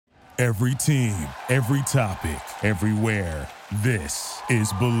Every team, every topic, everywhere. This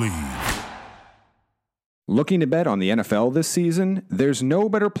is Believe. Looking to bet on the NFL this season? There's no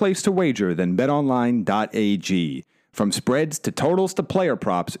better place to wager than betonline.ag. From spreads to totals to player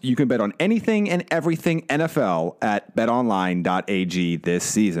props, you can bet on anything and everything NFL at betonline.ag this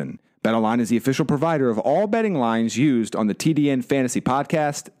season. BetOnline is the official provider of all betting lines used on the TDN Fantasy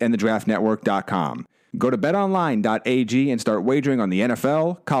Podcast and theDraftNetwork.com. Go to betonline.ag and start wagering on the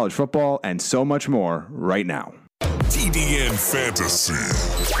NFL, college football, and so much more right now. TDN Fantasy.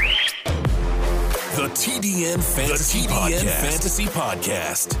 The TDN Fantasy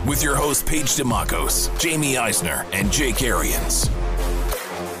Podcast with your hosts Paige DeMacos, Jamie Eisner, and Jake Arians.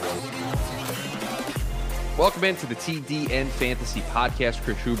 Welcome into the TDN Fantasy Podcast.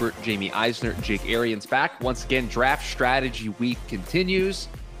 Chris Schubert, Jamie Eisner, Jake Arians back. Once again, Draft Strategy Week continues.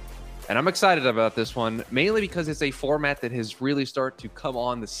 And I'm excited about this one, mainly because it's a format that has really started to come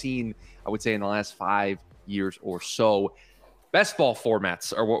on the scene, I would say, in the last 5 years or so. Best ball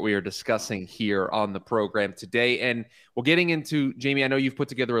formats are what we are discussing here on the program today. And we're getting into, Jamie, I know you've put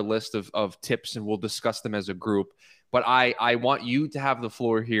together a list of tips, and we'll discuss them as a group. But I want you to have the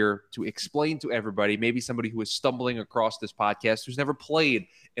floor here to explain to everybody, maybe somebody who is stumbling across this podcast, who's never played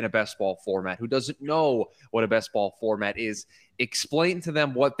in a best ball format, who doesn't know what a best ball format is. Explain to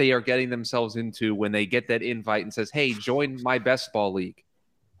them what they are getting themselves into when they get that invite and says, hey, join my best ball league.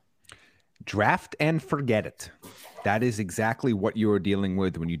 Draft and forget it. That is exactly what you are dealing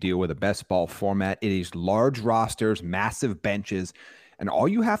with when you deal with a best ball format. It is large rosters, massive benches, and all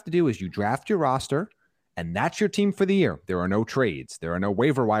you have to do is you draft your roster, and that's your team for the year. There are no trades. There are no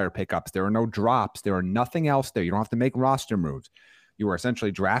waiver wire pickups. There are no drops. There are nothing else there. You don't have to make roster moves. You are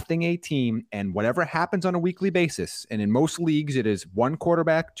essentially drafting a team, and whatever happens on a weekly basis, and in most leagues, it is 1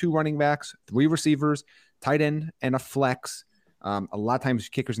 quarterback, 2 running backs, 3 receivers, tight end, and a flex. A lot of times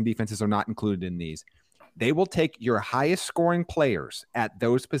kickers and defenses are not included in these. They will take your highest scoring players at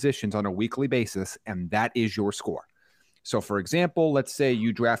those positions on a weekly basis, and that is your score. So, for example, let's say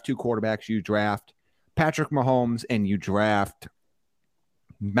you draft 2 quarterbacks, you draft Patrick Mahomes, and you draft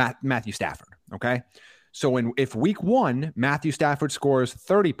Matthew Stafford, okay? So if week 1, Matthew Stafford scores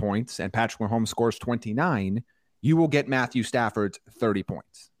 30 points and Patrick Mahomes scores 29, you will get Matthew Stafford's 30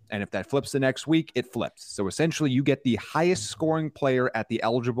 points. And if that flips the next week, it flips. So essentially you get the highest scoring player at the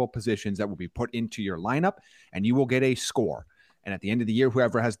eligible positions that will be put into your lineup, and you will get a score. And at the end of the year,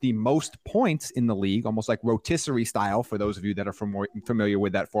 whoever has the most points in the league, almost like rotisserie style, for those of you that are familiar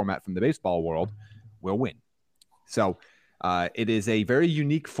with that format from the baseball world, will win. So it is a very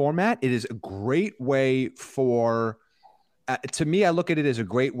unique format. It is a great way for, to me, I look at it as a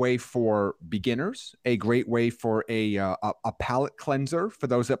great way for beginners, a great way for a palate cleanser for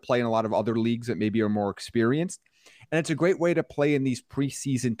those that play in a lot of other leagues that maybe are more experienced. And it's a great way to play in these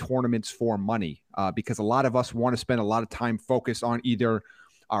preseason tournaments for money because a lot of us want to spend a lot of time focused on either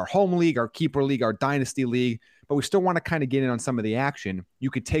our home league, our keeper league, our dynasty league, but we still want to kind of get in on some of the action. You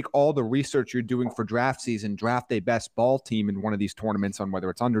could take all the research you're doing for draft season, draft a best ball team in one of these tournaments on whether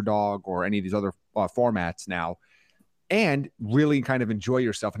it's Underdog or any of these other formats now, and really kind of enjoy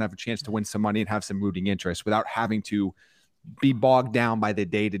yourself and have a chance to win some money and have some rooting interest without having to be bogged down by the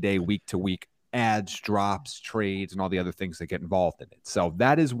day-to-day, week-to-week ads, drops, trades, and all the other things that get involved in it. So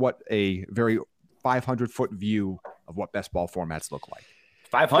that is what a very 500-foot view of what best ball formats look like.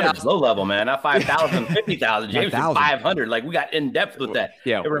 500 is low level, man. Not 5,000, 50,000. James 500. Like, we got in depth with that.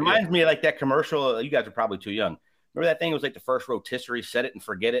 Yeah, it reminds me of like that commercial. You guys are probably too young. Remember that thing? It was like the first rotisserie, set it and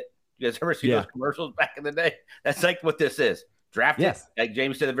forget it. You guys ever see those commercials back in the day? That's like what this is. Draft it, like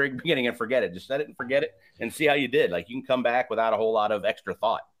James said at the very beginning, and forget it. Just set it and forget it and see how you did. Like, you can come back without a whole lot of extra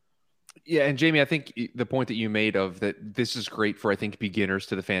thought. Yeah, and Jamie, I think the point that you made of that this is great for, I think, beginners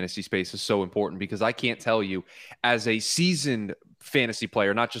to the fantasy space is so important because I can't tell you, as a seasoned fantasy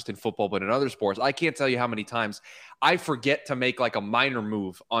player, not just in football, but in other sports, I can't tell you how many times I forget to make like a minor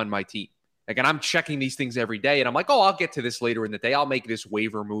move on my team. Like, and I'm checking these things every day, and I'm like, oh, I'll get to this later in the day. I'll make this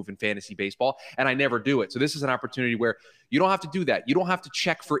waiver move in fantasy baseball, and I never do it. So this is an opportunity where you don't have to do that. You don't have to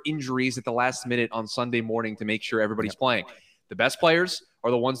check for injuries at the last minute on Sunday morning to make sure everybody's playing. The best players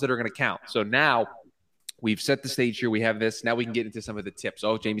are the ones that are going to count. So now we've set the stage here. We have this. Now we can get into some of the tips.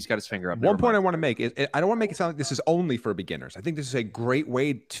 Oh, Jamie's got his finger up. One point I want to make is I don't want to make it sound like this is only for beginners. I think this is a great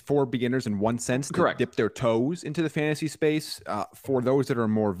way for beginners in one sense to dip their toes into the fantasy space. For those that are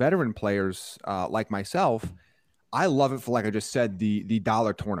more veteran players like myself, I love it for, like I just said, the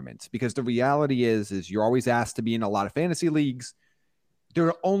dollar tournaments, because the reality is you're always asked to be in a lot of fantasy leagues. There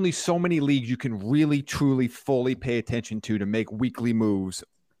are only so many leagues you can really, truly, fully pay attention to make weekly moves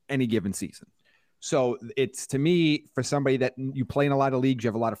any given season. So it's, to me, for somebody that you play in a lot of leagues, you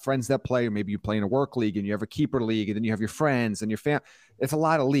have a lot of friends that play, or maybe you play in a work league and you have a keeper league, and then you have your friends and your family. It's a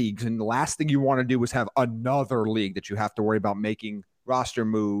lot of leagues. And the last thing you want to do is have another league that you have to worry about making roster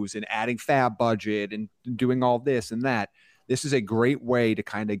moves and adding fab budget and doing all this and that. This is a great way to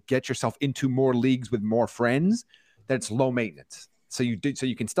kind of get yourself into more leagues with more friends that's low maintenance. So you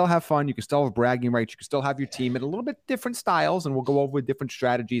can still have fun. You can still have bragging rights. You can still have your team in a little bit different styles. And we'll go over different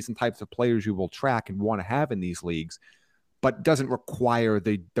strategies and types of players you will track and want to have in these leagues, but doesn't require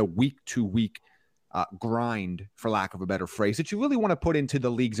the week to week grind, for lack of a better phrase, that you really want to put into the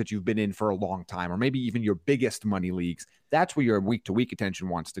leagues that you've been in for a long time, or maybe even your biggest money leagues. That's where your week to week attention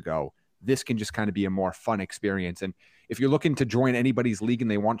wants to go. This can just kind of be a more fun experience. And if you're looking to join anybody's league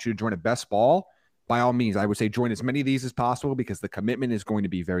and they want you to join a best ball, by all means, I would say join as many of these as possible, because the commitment is going to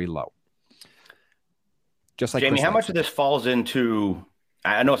be very low. Just like Jamie, Chris how much of this falls into,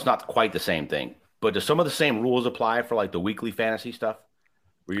 I know it's not quite the same thing, but do some of the same rules apply for like the weekly fantasy stuff,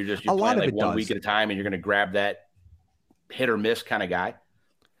 where you're playing like 1 week at a time and you're going to grab that hit or miss kind of guy?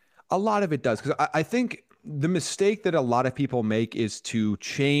 A lot of it does, because I think the mistake that a lot of people make is to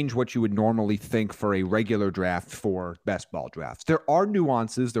change what you would normally think for a regular draft for best ball drafts. There are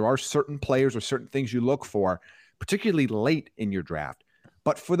nuances. There are certain players or certain things you look for, particularly late in your draft.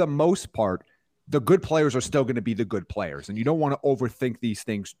 But for the most part, the good players are still going to be the good players. And you don't want to overthink these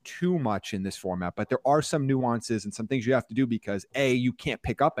things too much in this format. But there are some nuances and some things you have to do, because A, you can't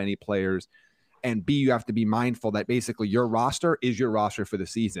pick up any players, and B, you have to be mindful that basically your roster is your roster for the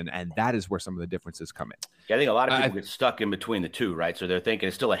season. And that is where some of the differences come in. Yeah, I think a lot of people get stuck in between the two, right? So they're thinking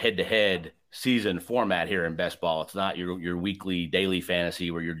it's still a head-to-head season format here in best ball. It's not your weekly, daily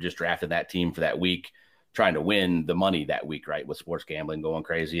fantasy where you're just drafting that team for that week, trying to win the money that week, right? With sports gambling going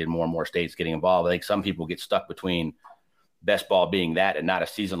crazy and more states getting involved. I think some people get stuck between best ball being that and not a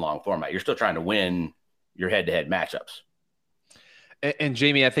season-long format. You're still trying to win your head-to-head matchups. And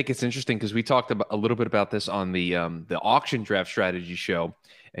Jamie, I think it's interesting because we talked a little bit about this on the auction draft strategy show,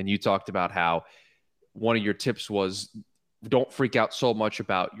 and you talked about how one of your tips was don't freak out so much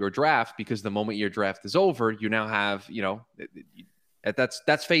about your draft, because the moment your draft is over, you now have,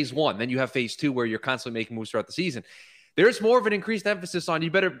 that's phase one. Then you have phase two, where you're constantly making moves throughout the season. There's more of an increased emphasis on you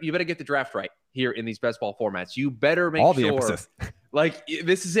better get the draft right here in these best ball formats. You better make all the emphasis. Like,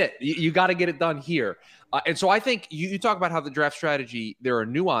 this is it. You got to get it done here. And so I think you talk about how the draft strategy, there are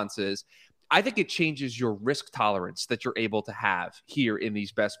nuances. I think it changes your risk tolerance that you're able to have here in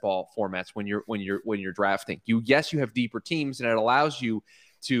these best ball formats when you're drafting. You have deeper teams, and it allows you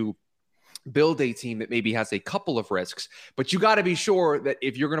to build a team that maybe has a couple of risks, but you got to be sure that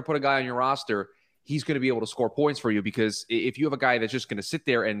if you're going to put a guy on your roster, he's going to be able to score points for you, because if you have a guy that's just going to sit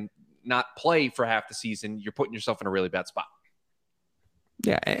there and not play for half the season, you're putting yourself in a really bad spot.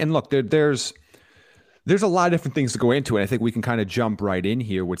 Yeah, and look, there's a lot of different things to go into it. I think we can kind of jump right in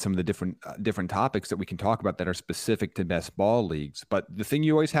here with some of the different topics that we can talk about that are specific to best ball leagues. But the thing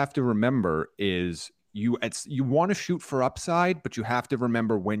you always have to remember is you want to shoot for upside, but you have to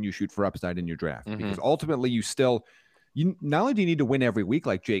remember when you shoot for upside in your draft, because ultimately you not only do you need to win every week,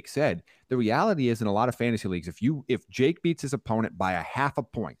 like Jake said, the reality is in a lot of fantasy leagues, if Jake beats his opponent by a half a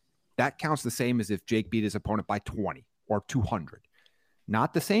point, that counts the same as if Jake beat his opponent by 20 or 200.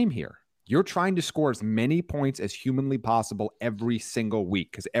 Not the same here. You're trying to score as many points as humanly possible every single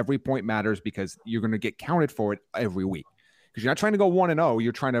week, because every point matters, because you're going to get counted for it every week. Because you're not trying to go 1-0.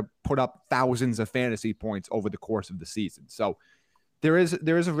 You're trying to put up thousands of fantasy points over the course of the season. So there is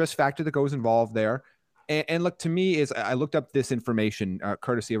a risk factor that goes involved there. And look, to me, I looked up this information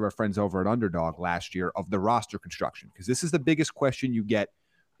courtesy of our friends over at Underdog last year of the roster construction, because this is the biggest question you get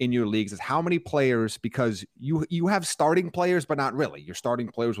in your leagues, is how many players, because you have starting players, but not really. Your starting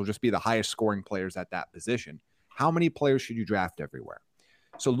players will just be the highest scoring players at that position. How many players should you draft everywhere?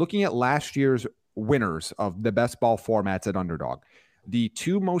 So looking at last year's winners of the best ball formats at Underdog, the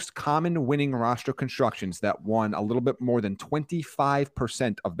two most common winning roster constructions that won a little bit more than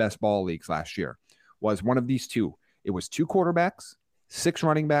 25% of best ball leagues last year was one of these two. It was 2 quarterbacks, 6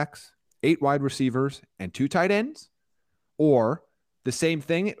 running backs, 8 wide receivers, and 2 tight ends, or the same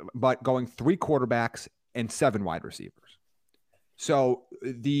thing, but going 3 quarterbacks and 7 wide receivers. So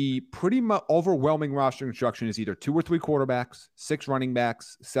the pretty much overwhelming roster construction is either 2 or 3 quarterbacks, 6 running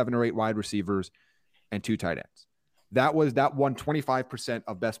backs, 7 or 8 wide receivers, and 2 tight ends. That won 25%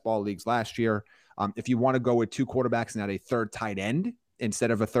 of best ball leagues last year. If you want to go with 2 quarterbacks and add a 3rd tight end instead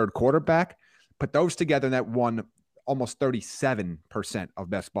of a 3rd quarterback, put those together, and that won almost 37% of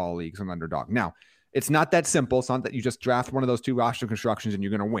best ball leagues on Underdog. Now, it's not that simple. It's not that you just draft one of those 2 roster constructions and you're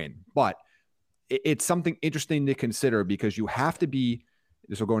going to win. But it's something interesting to consider, because you have to be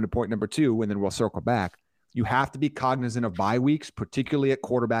this will go into point number 2, and then we'll circle back. You have to be cognizant of bye weeks, particularly at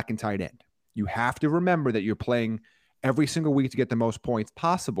quarterback and tight end. You have to remember that you're playing every single week to get the most points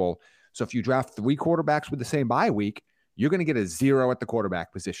possible. So if you draft 3 quarterbacks with the same bye week, you're going to get a 0 at the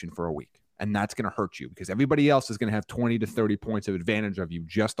quarterback position for a week. And that's going to hurt you because everybody else is going to have 20 to 30 points of advantage of you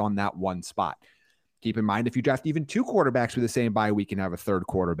just on that one spot. Keep in mind, if you draft even 2 quarterbacks with the same bye week and have a third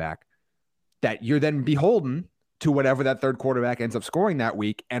quarterback, that you're then beholden to whatever that third quarterback ends up scoring that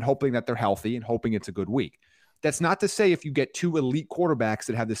week and hoping that they're healthy and hoping it's a good week. That's not to say if you get 2 elite quarterbacks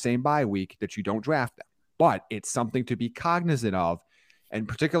that have the same bye week that you don't draft them, but it's something to be cognizant of and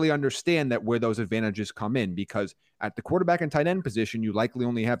particularly understand that where those advantages come in, because at the quarterback and tight end position, you likely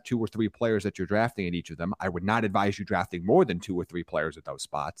only have 2 or 3 players that you're drafting at each of them. I would not advise you drafting more than 2 or 3 players at those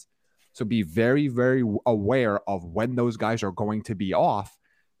spots. So be very, very aware of when those guys are going to be off,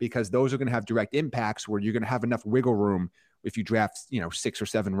 because those are going to have direct impacts where you're going to have enough wiggle room. If you draft, 6 or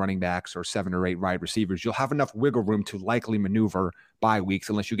 7 running backs or 7 or 8 wide receivers, you'll have enough wiggle room to likely maneuver bye weeks,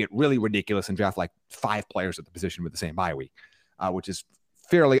 unless you get really ridiculous and draft like 5 players at the position with the same bye week, which is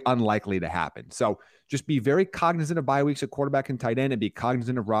fairly unlikely to happen. So just be very cognizant of bye weeks at quarterback and tight end, and be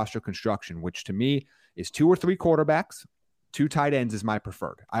cognizant of roster construction, which to me is 2 or 3 quarterbacks, 2 tight ends is my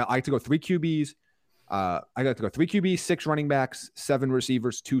preferred. I like to go 3 QBs. I got to go 3 QBs, 6 running backs, 7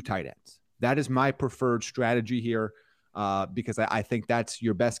 receivers, 2 tight ends. That is my preferred strategy here. Because I think that's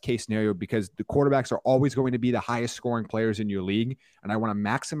your best case scenario, because the quarterbacks are always going to be the highest scoring players in your league. And I want to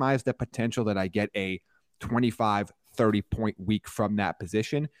maximize the potential that I get a 25, 30 point week from that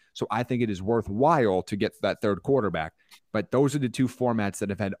position. So I think it is worthwhile to get that third quarterback. But those are the 2 formats that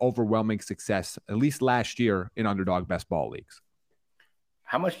have had overwhelming success, at least last year, in underdog best ball leagues.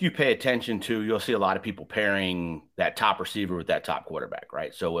 How much do you pay attention to? You'll see a lot of people pairing that top receiver with that top quarterback,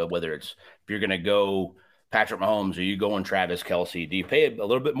 right? So whether it's, if you're going to go Patrick Mahomes, or you going Travis Kelce, do you pay a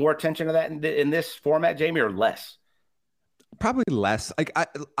little bit more attention to that in this format, Jamie, or less? Probably less. Like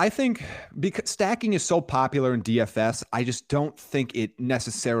I think because stacking is so popular in DFS, I just don't think it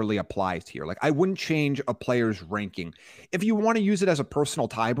necessarily applies here. Like I wouldn't change a player's ranking. If you want to use it as a personal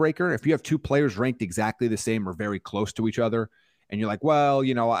tiebreaker, if you have 2 players ranked exactly the same or very close to each other, and you're like, well,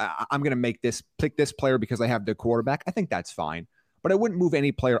 I'm going to pick this player because I have the quarterback, I think that's fine. But I wouldn't move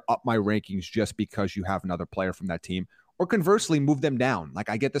any player up my rankings just because you have another player from that team, or conversely move them down. Like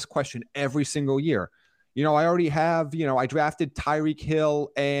I get this question every single year. I already have, I drafted Tyreek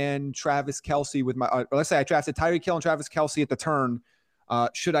Hill and Travis Kelce with my, let's say I drafted Tyreek Hill and Travis Kelce at the turn.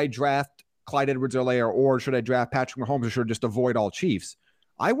 Should I draft Clyde Edwards-Helaire, or should I draft Patrick Mahomes, or should I just avoid all Chiefs?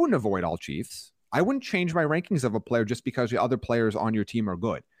 I wouldn't avoid all Chiefs. I wouldn't change my rankings of a player just because the other players on your team are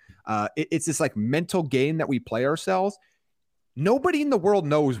good. It's this like mental game that we play ourselves. Nobody in the world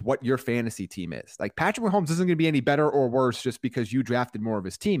knows what your fantasy team is. Like Patrick Mahomes isn't going to be any better or worse just because you drafted more of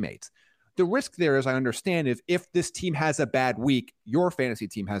his teammates. The risk there, as I understand, is if this team has a bad week, your fantasy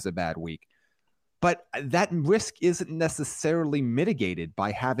team has a bad week. But that risk isn't necessarily mitigated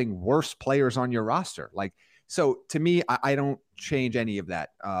by having worse players on your roster. So to me, I don't change any of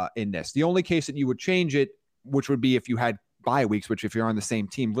that in this. The only case that you would change it, which would be if you had bye weeks, which if you're on the same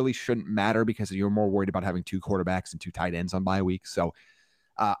team really shouldn't matter because you're more worried about having 2 quarterbacks and 2 tight ends on bye weeks. So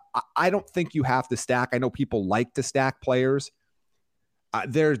I don't think you have to stack. I know people like to stack players.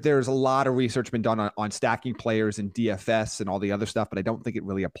 There's a lot of research been done on stacking players in DFS and all the other stuff, but I don't think it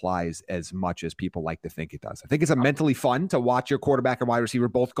really applies as much as people like to think it does. I think it's mentally fun to watch your quarterback and wide receiver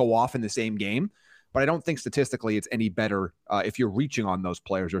both go off in the same game, but I don't think statistically it's any better if you're reaching on those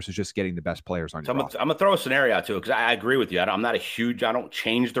players versus just getting the best players on your roster. I'm going to throw a scenario out too, because I agree with you. I don't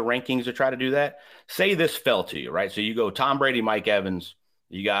change the rankings to try to do that. Say this fell to you, right? So you go Tom Brady, Mike Evans,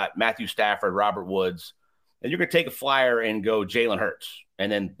 you got Matthew Stafford, Robert Woods, and you're going to take a flyer and go Jalen Hurts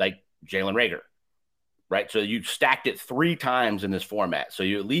and then like Jalen Reagor, right? So you stacked it 3 times in this format. So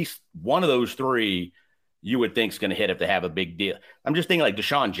you at least one of those 3 you would think is going to hit if they have a big deal. I'm just thinking like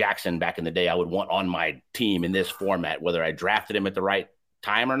Deshaun Jackson back in the day, I would want on my team in this format, whether I drafted him at the right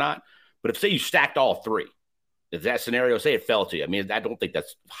time or not. But if say you stacked all 3, if that scenario, say it fell to you, I mean, I don't think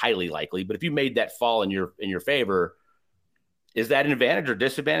that's highly likely, but if you made that fall in your favor, is that an advantage or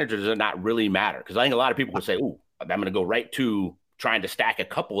disadvantage, or does it not really matter? Because I think a lot of people would say, "Ooh, I'm going to go right to trying to stack a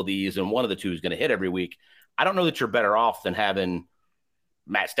couple of these, and one of the 2 is going to hit every week." I don't know that you're better off than having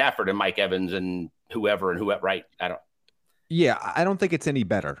Matt Stafford and Mike Evans and whoever, right? I don't think it's any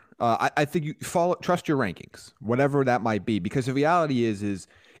better. I think you trust your rankings, whatever that might be, because the reality is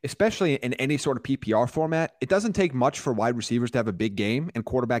especially in any sort of PPR format, it doesn't take much for wide receivers to have a big game and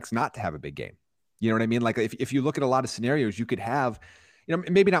quarterbacks not to have a big game. You know what I mean? Like if you look at a lot of scenarios, you could have,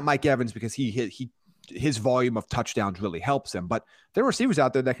 maybe not Mike Evans because he his volume of touchdowns really helps him. But there are receivers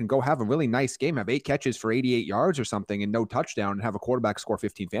out there that can go have a really nice game, have 8 catches for 88 yards or something and no touchdown, and have a quarterback score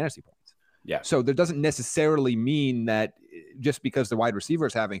 15 fantasy points. Yeah. So that doesn't necessarily mean that just because the wide receiver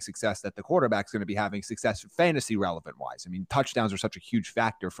is having success, that the quarterback's going to be having success fantasy relevant wise. I mean, touchdowns are such a huge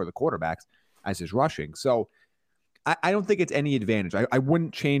factor for the quarterbacks as is rushing. So I don't think it's any advantage. I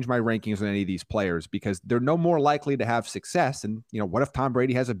wouldn't change my rankings on any of these players because they're no more likely to have success. And, what if Tom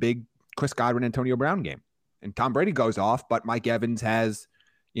Brady has a big Chris Godwin, Antonio Brown game and Tom Brady goes off, but Mike Evans has,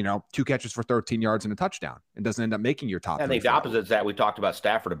 2 catches for 13 yards and a touchdown and doesn't end up making your top. I think the opposite is that we talked about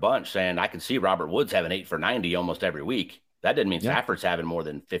Stafford a bunch, saying I can see Robert Woods having 8 for 90 almost every week. That didn't mean Stafford's having more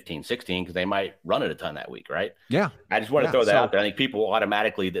than 15, 16 because they might run it a ton that week, right? Yeah. I just want to throw that out there. I think people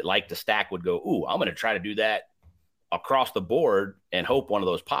automatically that like to stack would go, ooh, I'm going to try to do that across the board and hope one of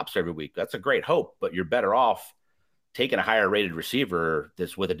those pops every week. That's a great hope, but you're better off taking a higher rated receiver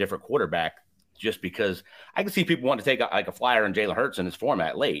that's with a different quarterback just because I can see people want to take a flyer on Jalen Hurts in this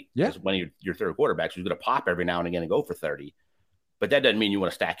format late. Yeah. When your third quarterback, so he's going to pop every now and again and go for 30. But that doesn't mean you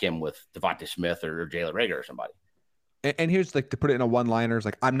want to stack him with Devontae Smith or Jalen Reagor or somebody. And here's to put it in a one-liner,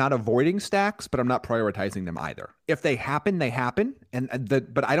 like I'm not avoiding stacks, but I'm not prioritizing them either. If they happen, they happen.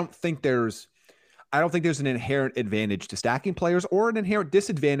 But I don't think there's an inherent advantage to stacking players or an inherent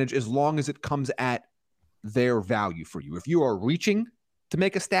disadvantage as long as it comes at their value for you. If you are reaching to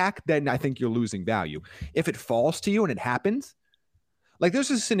make a stack, then I think you're losing value. If it falls to you and it happens, like there's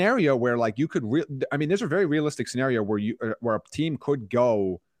a scenario where like you could, there's a very realistic scenario where a team could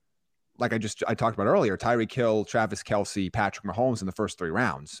go, like I talked about earlier, Tyreek Hill, Travis Kelce, Patrick Mahomes in the first 3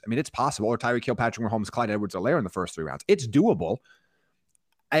 rounds. I mean, it's possible. Or Tyreek Hill, Patrick Mahomes, Clyde Edwards-Helaire in the first 3 rounds. It's doable.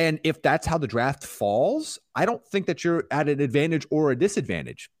 And if that's how the draft falls, I don't think that you're at an advantage or a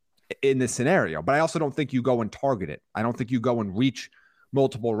disadvantage in this scenario. But I also don't think you go and target it. I don't think you go and reach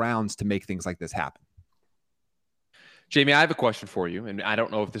multiple rounds to make things like this happen. Jamie, I have a question for you, and I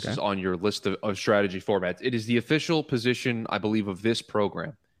don't know if this is on your list of strategy formats. It is the official position, I believe, of this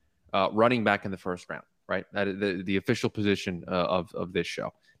program, running back in the first round, right? That is the official position of this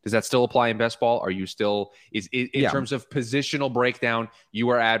show. Does that still apply in best ball? Are you still in terms of positional breakdown, you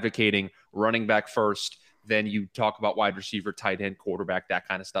are advocating running back first, then you talk about wide receiver, tight end, quarterback, that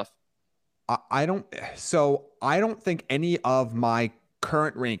kind of stuff? I don't think any of my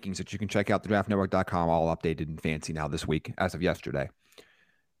current rankings that you can check out, thedraftnetwork.com, all updated and fancy now this week as of yesterday.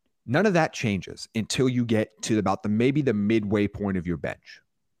 None of that changes until you get to about maybe the midway point of your bench.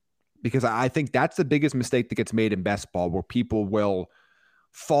 Because I think that's the biggest mistake that gets made in best ball, where people will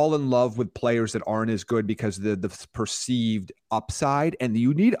fall in love with players that aren't as good because of the perceived upside. And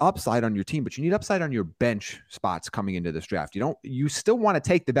you need upside on your team, but you need upside on your bench spots coming into this draft. You still want to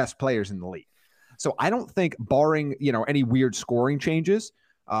take the best players in the league. So I don't think, barring any weird scoring changes,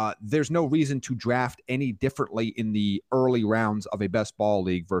 there's no reason to draft any differently in the early rounds of a best ball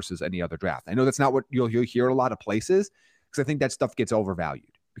league versus any other draft. I know that's not what you'll hear a lot of places, because I think that stuff gets overvalued.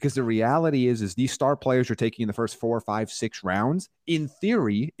 Because the reality is these star players you're taking in the first 4, 5, 6 rounds, in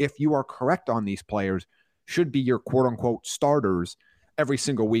theory, if you are correct on these players, should be your quote unquote starters every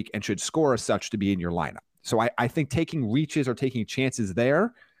single week and should score as such to be in your lineup. So I think taking reaches or taking chances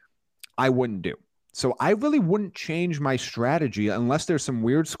there, I wouldn't do. So I really wouldn't change my strategy unless there's some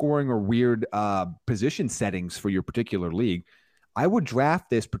weird scoring or weird position settings for your particular league. I would draft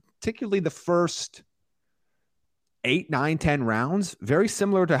this, particularly the first 8, 9, 10 rounds, very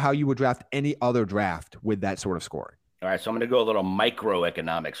similar to how you would draft any other draft with that sort of scoring. All right, so I'm going to go a little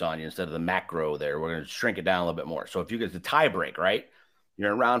microeconomics on you instead of the macro there. We're going to shrink it down a little bit more. So if you get the tie break, right,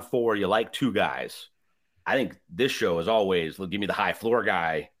 you're in round 4, you like 2 guys. I think this show is always, give me the high floor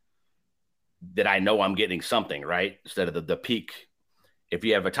guy that I know I'm getting something, right, instead of the peak. If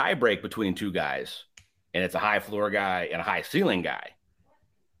you have a tie break between 2 guys and it's a high floor guy and a high ceiling guy,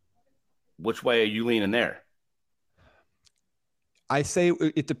 which way are you leaning there? I say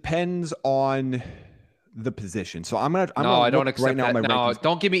it depends on the position. So I'm gonna. I don't accept right now. No,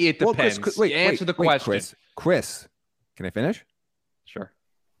 don't give me it depends. Well, Chris, answer the question. Chris, can I finish? Sure.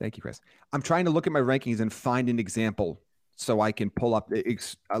 Thank you, Chris. I'm trying to look at my rankings and find an example so I can pull up,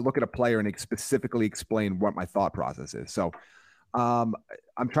 look at a player and specifically explain what my thought process is. So I'm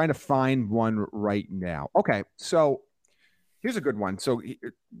trying to find one right now. Okay, so here's a good one. So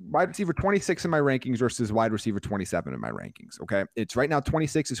wide receiver 26 in my rankings versus wide receiver 27 in my rankings. Okay. It's right now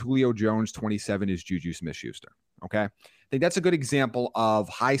 26 is Julio Jones. 27 is Juju Smith-Schuster. Okay. I think that's a good example of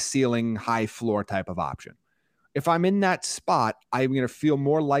high ceiling, high floor type of option. If I'm in that spot, I'm going to feel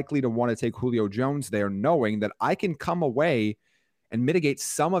more likely to want to take Julio Jones there, knowing that I can come away and mitigate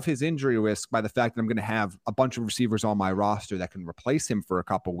some of his injury risk by the fact that I'm going to have a bunch of receivers on my roster that can replace him for a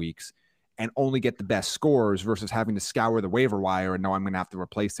couple weeks and only get the best scores versus having to scour the waiver wire and know I'm going to have to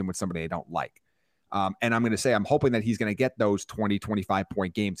replace him with somebody I don't like. And I'm going to say I'm hoping that he's going to get those 20,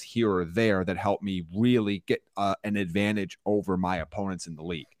 25-point games here or there that help me really get an advantage over my opponents in the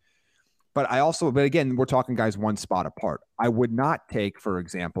league. But again, we're talking guys one spot apart. I would not take, for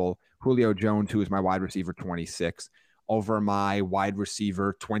example, Julio Jones, who is my wide receiver 26, over my wide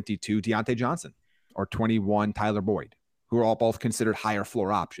receiver 22, Deontay Johnson, or 21, Tyler Boyd, who are all both considered higher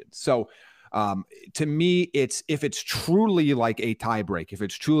floor options. So to me, if it's truly like a tie break, if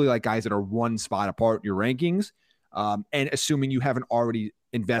it's truly like guys that are one spot apart in your rankings, and assuming you haven't already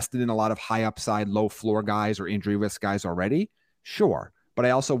invested in a lot of high upside, low floor guys or injury risk guys already, sure. But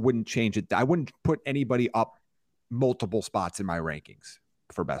I also wouldn't change it. I wouldn't put anybody up multiple spots in my rankings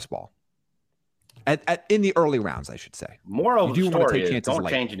for best ball. In the early rounds, I should say. Moral of the story is don't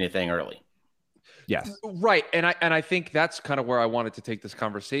change anything early. Yes. Right. And I think that's kind of where I wanted to take this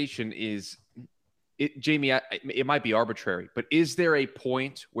conversation is, Jamie, it might be arbitrary, but is there a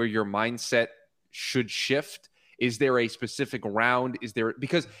point where your mindset should shift? Is there a specific round?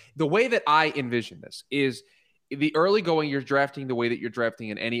 Because the way that I envision this is the early going, you're drafting the way that you're drafting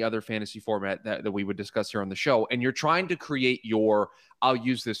in any other fantasy format that we would discuss here on the show. And you're trying to create I'll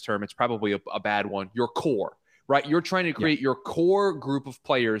use this term, it's probably a bad one, your core, right? You're trying to create your core group of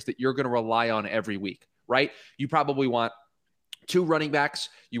players that you're going to rely on every week, right? You probably want 2 running backs,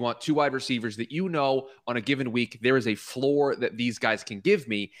 you want 2 wide receivers that on a given week, there is a floor that these guys can give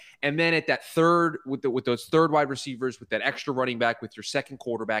me. And then at that third, with those third wide receivers, with that extra running back, with your second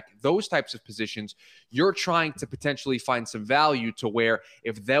quarterback, those types of positions, you're trying to potentially find some value to where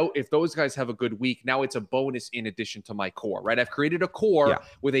if those guys have a good week, now it's a bonus in addition to my core, right? I've created a core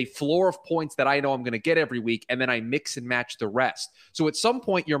with a floor of points that I know I'm going to get every week, and then I mix and match the rest. So at some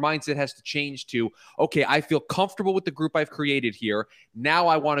point, your mindset has to change to, okay, I feel comfortable with the group I've created here. Now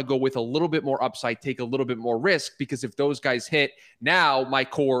I want to go with a little bit more upside, take a little bit more risk, because if those guys hit, now my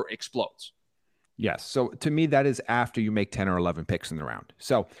core explodes. Yes. So to me, that is after you make 10 or 11 picks in the round.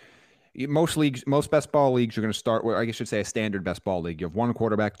 So most best ball leagues, you're going to start with, I guess I should say, a standard best ball league. You have 1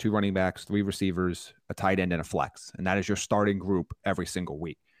 quarterback, 2 running backs, 3 receivers, a tight end, and a flex. And that is your starting group every single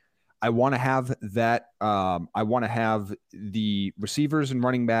week. I want to have that. I want to have the receivers and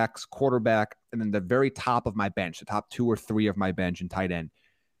running backs, quarterback, and then the very top of my bench, the top 2 or 3 of my bench and tight end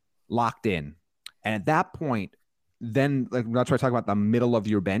locked in. And at that point, then that's why I talk about the middle of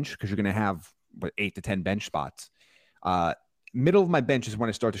your bench, because you're going to have 8 to 10 bench spots. Middle of my bench is when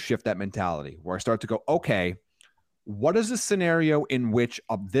I start to shift that mentality, where I start to go, okay, what is the scenario in which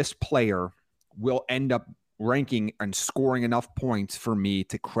this player will end up ranking and scoring enough points for me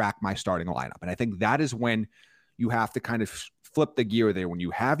to crack my starting lineup? And I think that is when you have to kind of flip the gear there, when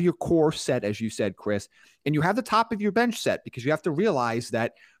you have your core set, as you said, Chris, and you have the top of your bench set, because you have to realize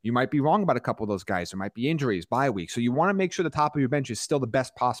that you might be wrong about a couple of those guys. There might be injuries, bye week. So you want to make sure the top of your bench is still the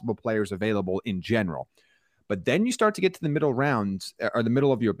best possible players available in general. But then you start to get to the middle rounds, or the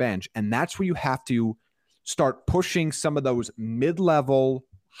middle of your bench, and that's where you have to start pushing some of those mid-level,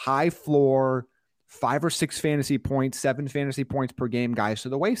 high floor, 5 or 6 fantasy points, 7 fantasy points per game guys to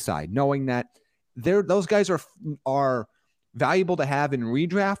the wayside, knowing that those guys are valuable to have in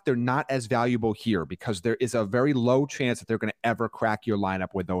redraft. They're not as valuable here because there is a very low chance that they're going to ever crack your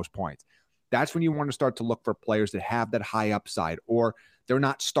lineup with those points. That's when you want to start to look for players that have that high upside, or they're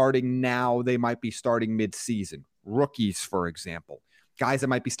not starting now. They might be starting mid-season. Rookies, for example, guys that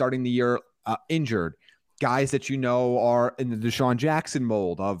might be starting the year injured, guys that are in the Deshaun Jackson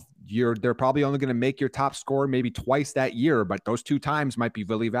mold of they're probably only going to make your top score maybe twice that year, but those 2 times might be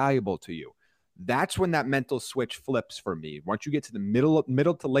really valuable to you. That's when that mental switch flips for me. Once you get to the middle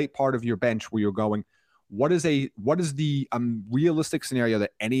to late part of your bench, where you're going, what is the realistic scenario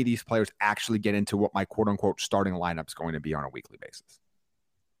that any of these players actually get into what my quote unquote starting lineup is going to be on a weekly basis?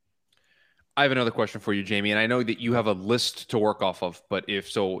 I have another question for you, Jamie, and I know that you have a list to work off of, but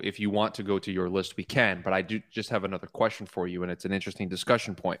if you want to go to your list, we can, but I do just have another question for you, and it's an interesting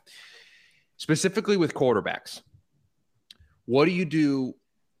discussion point. Specifically with quarterbacks, what do you do?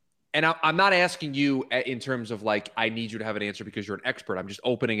 And I'm not asking you in terms of like, I need you to have an answer because you're an expert. I'm just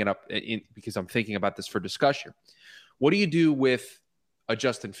opening it up because I'm thinking about this for discussion. What do you do with a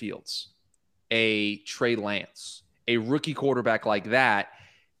Justin Fields, a Trey Lance, a rookie quarterback like that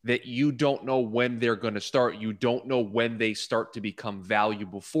you don't know when they're going to start? You don't know when they start to become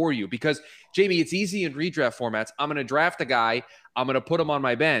valuable for you. Because, Jamie, it's easy in redraft formats. I'm going to draft a guy. I'm going to put him on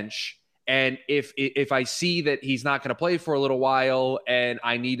my bench. And if I see that he's not going to play for a little while and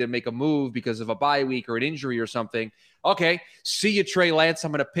I need to make a move because of a bye week or an injury or something, okay, see you, Trey Lance.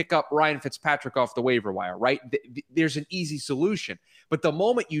 I'm going to pick up Ryan Fitzpatrick off the waiver wire, right? There's an easy solution. But the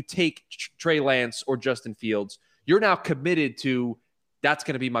moment you take Trey Lance or Justin Fields, you're now committed to that's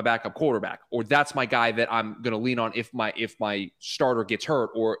going to be my backup quarterback, or that's my guy that I'm going to lean on if my starter gets hurt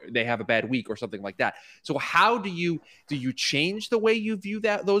or they have a bad week or something like that. So how do you change the way you view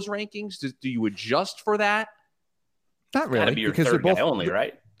those rankings? Do you adjust for that? Not really, be your because they're both guy only,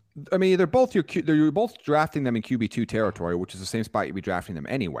 right? I mean, you're both drafting them in QB2 territory, which is the same spot you'd be drafting them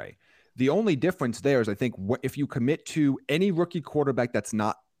anyway. The only difference there is, I think, if you commit to any rookie quarterback that's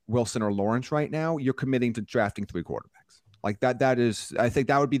not Wilson or Lawrence right now, you're committing to drafting 3 quarterbacks. Like that is, I think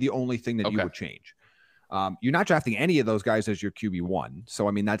that would be the only thing that you would change. You're not drafting any of those guys as your QB1. So,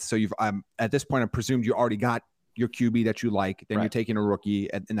 I mean, at this point, I presumed you already got your QB that you like. Then You're taking a rookie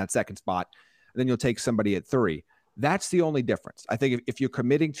in that second spot. And then you'll take somebody at 3. That's the only difference. I think if you're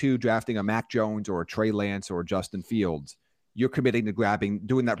committing to drafting a Mac Jones or a Trey Lance or a Justin Fields, you're committing to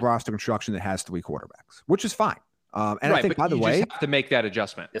doing that roster construction that has 3 quarterbacks, which is fine. And I think, by the way, you just have to make that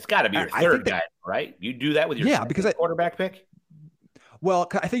adjustment. It's got to be your third guy, right? You do that with your quarterback pick? Well,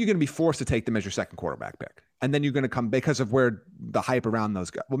 I think you're going to be forced to take them as your second quarterback pick. And then you're going to come because of where the hype around those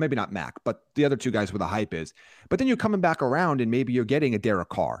guys. Well, maybe not Mac, but the other 2 guys where the hype is. But then you're coming back around and maybe you're getting a Derek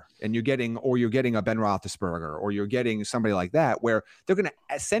Carr and you're getting a Ben Roethlisberger, or you're getting somebody like that where they're going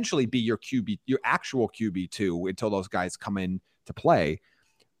to essentially be your actual QB2 until those guys come in to play.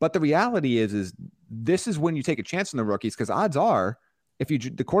 But the reality is this is when you take a chance on the rookies, because odds are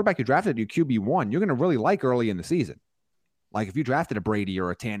the quarterback you drafted your QB1, you're going to really like early in the season. Like if you drafted a Brady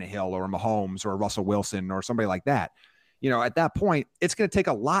or a Tannehill or a Mahomes or a Russell Wilson or somebody like that, at that point, it's going to take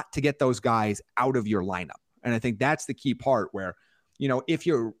a lot to get those guys out of your lineup. And I think that's the key part where, if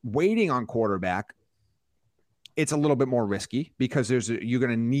you're waiting on quarterback, it's a little bit more risky because you're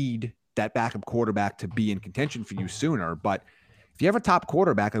going to need that backup quarterback to be in contention for you sooner. But if you have a top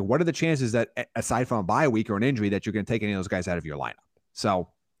quarterback, like what are the chances that aside from a bye week or an injury that you're going to take any of those guys out of your lineup? So,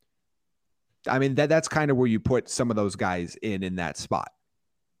 I mean, that's kind of where you put some of those guys in that spot.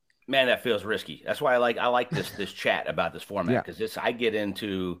 Man, that feels risky. That's why I like this chat about this format, because I get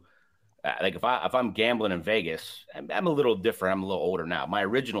into like if I'm gambling in Vegas, I'm a little different. I'm a little older now. My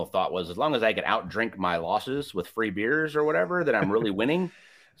original thought was as long as I could outdrink my losses with free beers or whatever, then I'm really winning.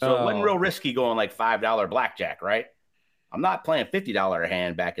 So it wasn't real risky going like $5 blackjack, right? I'm not playing $50 a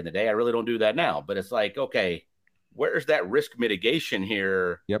hand back in the day. I really don't do that now. But it's like, okay, where's that risk mitigation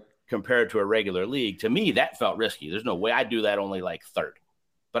here? Yep. Compared to a regular league? To me, that felt risky. There's no way I'd do that only like third.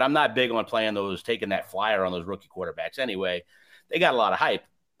 But I'm not big on playing taking that flyer on those rookie quarterbacks anyway. They got a lot of hype,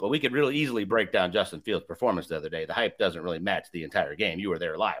 but we could really easily break down Justin Fields' performance the other day. The hype doesn't really match the entire game. You were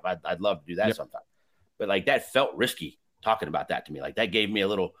there live. I'd love to do that sometime. But like that felt risky talking about that to me. Like that gave me a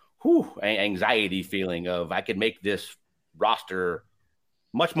little anxiety feeling of I could make this roster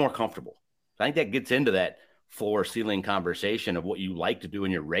much more comfortable. I think that gets into that floor ceiling conversation of what you like to do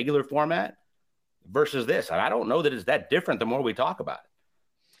in your regular format versus this. And I don't know that it's that different the more we talk about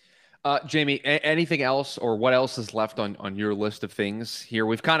it. Jamie, anything else or what else is left on your list of things here?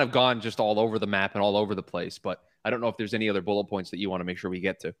 We've kind of gone just all over the map and all over the place, but I don't know if there's any other bullet points that you want to make sure we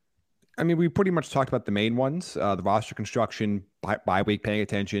get to. I mean, we pretty much talked about the main ones, the roster construction, bye week, paying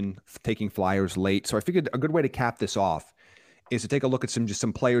attention, taking flyers late. So I figured a good way to cap this off is to take a look at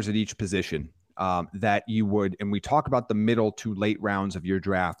some players at each position that you would, and we talk about the middle to late rounds of your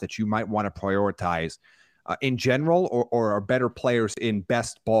draft that you might want to prioritize in general or are better players in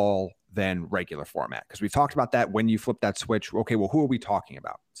best ball than regular format. Because we've talked about that when you flip that switch. Okay, well, who are we talking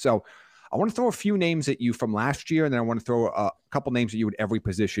about? So I want to throw a few names at you from last year, and then I want to throw a couple names at you at every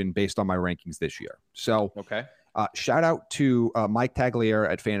position based on my rankings this year. So shout out to Mike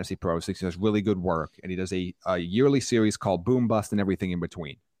Tagliere at Fantasy Pros. He does really good work, and he does a yearly series called Boom Bust and Everything in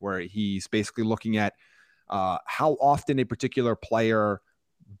Between, where he's basically looking at how often a particular player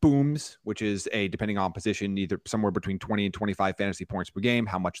booms, which is depending on position, either somewhere between 20 and 25 fantasy points per game,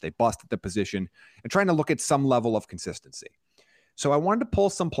 how much they bust at the position, and trying to look at some level of consistency. So I wanted to pull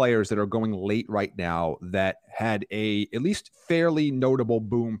some players that are going late right now that had at least fairly notable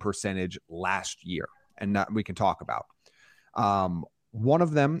boom percentage last year, and that we can talk about. One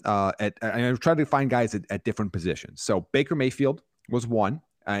of them, I tried to find guys at different positions. So Baker Mayfield was one,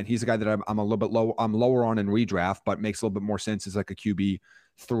 and he's a guy that I'm a little bit low. I'm lower on in redraft, but makes a little bit more sense as like a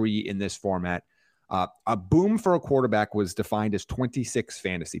QB3 in this format. A boom for a quarterback was defined as 26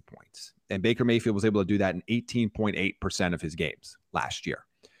 fantasy points, and Baker Mayfield was able to do that in 18.8% of his games last year.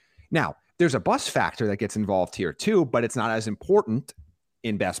 Now, there's a bust factor that gets involved here too, but it's not as important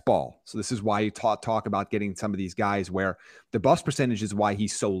in best ball. So this is why you talk about getting some of these guys where the bust percentage is why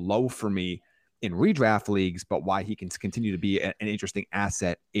he's so low for me in redraft leagues, but why he can continue to be an interesting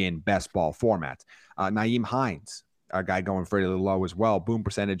asset in best ball formats. Nyheim Hines, a guy going fairly low as well. Boom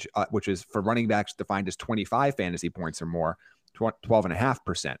percentage, which is for running backs defined as 25 fantasy points or more,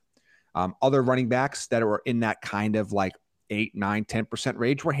 12.5%. Other running backs that are in that kind of like 8, 9, 10%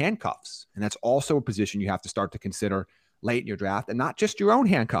 range were handcuffs. And that's also a position you have to start to consider late in your draft, and not just your own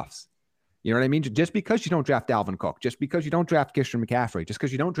handcuffs. You know what I mean? Just because you don't draft Dalvin Cook, just because you don't draft Christian McCaffrey, just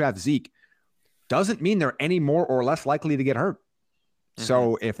because you don't draft Zeke, doesn't mean they're any more or less likely to get hurt.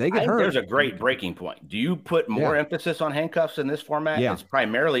 So if they get hurt, there's a great breaking point. Do you put more emphasis on handcuffs in this format? Yeah. It's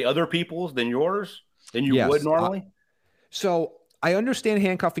primarily other people's than yours than you would normally. So I understand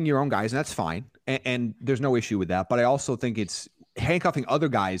handcuffing your own guys, and that's fine. And there's no issue with that. But I also think it's handcuffing other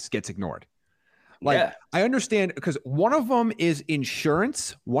guys gets ignored. Like, I understand, because one of them is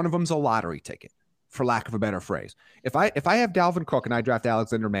insurance. One of them's a lottery ticket, for lack of a better phrase. If I have Dalvin Cook and I draft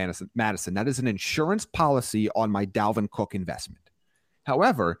Alexander Madison, that is an insurance policy on my Dalvin Cook investment.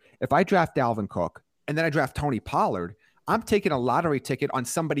 However, if I draft Dalvin Cook and then I draft Tony Pollard, I'm taking a lottery ticket on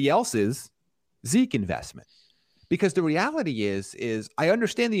somebody else's Zeke investment. Because the reality is I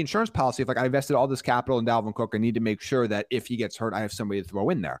understand the insurance policy. If like I invested all this capital in Dalvin Cook, I need to make sure that if he gets hurt, I have somebody to throw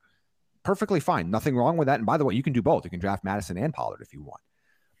in there. Perfectly fine. Nothing wrong with that. And by the way, you can do both. You can draft Madison and Pollard if you want.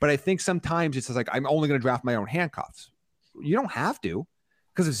 But I think sometimes it's just like, I'm only going to draft my own handcuffs. You don't have to,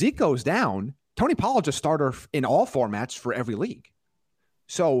 because if Zeke goes down, Tony Pollard's a starter in all formats for every league.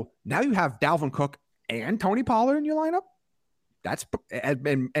 So now you have Dalvin Cook and Tony Pollard in your lineup. That's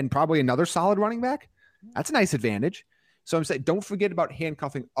and probably another solid running back. That's a nice advantage. So I'm saying, don't forget about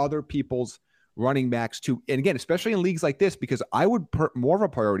handcuffing other people's running backs too. And again, especially in leagues like this, because I would put more of a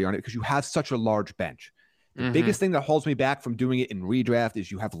priority on it because you have such a large bench. The biggest thing that holds me back from doing it in redraft is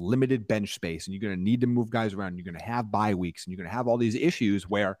you have limited bench space, and you're going to need to move guys around. You're going to have bye weeks, and you're going to have all these issues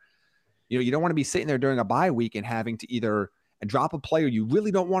where, you don't want to be sitting there during a bye week and having to either drop a player you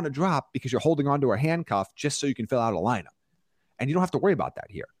really don't want to drop because you're holding onto a handcuff just so you can fill out a lineup. And you don't have to worry about that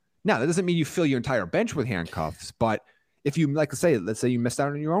here. Now, that doesn't mean you fill your entire bench with handcuffs, but if you, let's say you missed out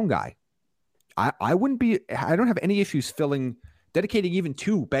on your own guy, I don't have any issues dedicating even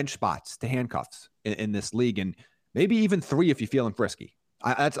 2 bench spots to handcuffs in this league, and maybe even 3 if you're feeling frisky.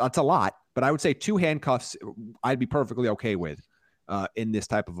 That's a lot, but I would say 2 handcuffs I'd be perfectly okay with in this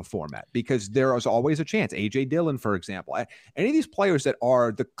type of a format, because there is always a chance. A.J. Dillon, for example, any of these players that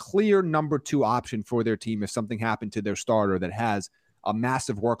are the clear number 2 option for their team if something happened to their starter that has a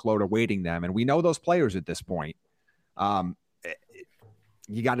massive workload awaiting them, and we know those players at this point,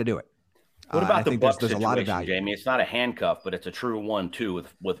 you got to do it. What about the Bucs situation, a lot of value. Jamie? It's not a handcuff, but it's a true 1-2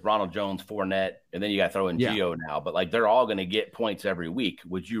 with Ronald Jones, Fournette, and then you got to throw in Gio now. But like, they're all going to get points every week.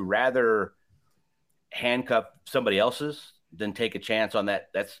 Would you rather handcuff somebody else's than take a chance on that?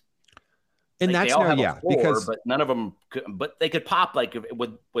 That's in that scenario, because but none of them. But they could pop like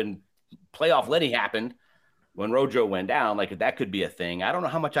when playoff Lenny happened, when Rojo went down. Like, that could be a thing. I don't know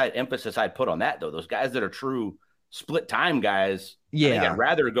how much emphasis I'd put on that though. Those guys that are true split time guys. I think I'd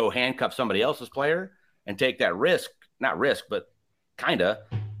rather go handcuff somebody else's player and take that risk, not risk, but kind of,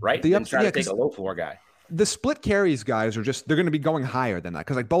 right? Than try to take a low floor guy. The split carries guys are they're going to be going higher than that,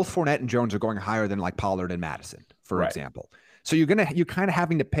 because like both Fournette and Jones are going higher than like Pollard and Madison, for example. So you're kind of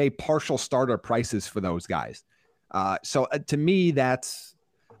having to pay partial starter prices for those guys. So to me, that's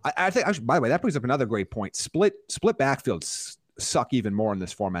I think actually, by the way, that brings up another great point. Split backfields suck even more in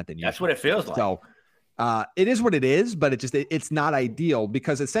this format than usual. That's what it feels like. So it is what it is, but it's not ideal,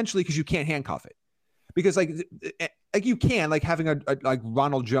 because you can't handcuff it, because like you can, like having a like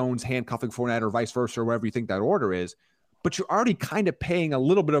Ronald Jones handcuffing Fournette or vice versa, or whatever you think that order is, but you're already kind of paying a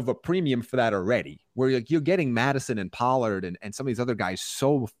little bit of a premium for that already, where you're getting Madison and Pollard and some of these other guys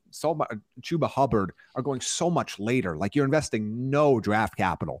so much. Chuba Hubbard are going so much later. Like, you're investing no draft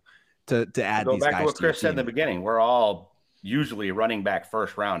capital to add these guys. Go back to what Chris said in the beginning. We're all usually running back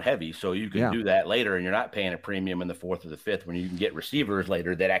first round heavy, so you can do that later, and you're not paying a premium in the 4th or the 5th when you can get receivers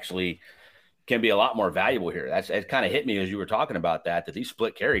later that actually can be a lot more valuable here. It kind of hit me as you were talking about that these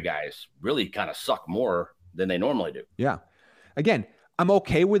split carry guys really kind of suck more than they normally do. Yeah. Again, I'm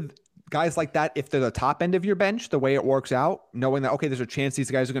okay with guys like that if they're the top end of your bench, the way it works out, knowing that, okay, there's a chance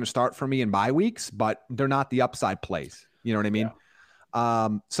these guys are going to start for me in bye weeks, but they're not the upside plays. You know what I mean? Yeah.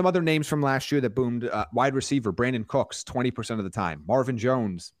 Some other names from last year that boomed: wide receiver Brandon Cooks, 20% of the time. Marvin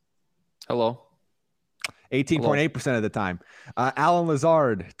Jones, 18.8% of the time. Alan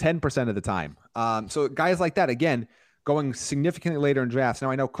Lazard, 10% of the time. So guys like that, again, going significantly later in drafts. Now,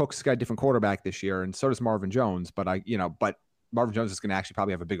 I know Cook's got a different quarterback this year, and so does Marvin Jones, but Marvin Jones is going to actually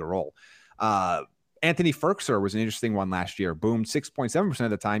probably have a bigger role. Anthony Ferkser was an interesting one last year. Boomed 6.7%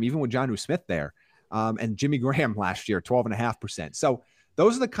 of the time, even with Jonnu Smith there. And Jimmy Graham last year, 12.5%. So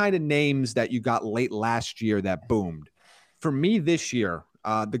those are the kind of names that you got late last year that boomed. For me this year,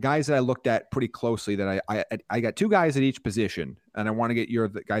 the guys that I looked at pretty closely, that I got two guys at each position, and I want to get your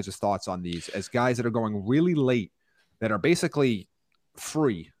guys' thoughts on these as guys that are going really late, that are basically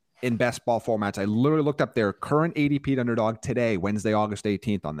free in best ball formats. I literally looked up their current ADP underdog today, Wednesday, August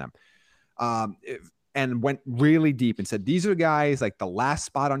 18th on them, and went really deep and said, these are guys like the last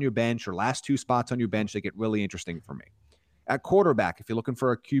spot on your bench or last two spots on your bench that get really interesting for me. At quarterback, if you're looking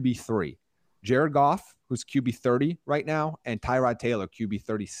for a QB3, Jared Goff, who's QB 30 right now, and Tyrod Taylor, QB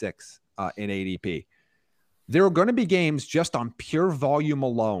 36 in ADP. There are going to be games just on pure volume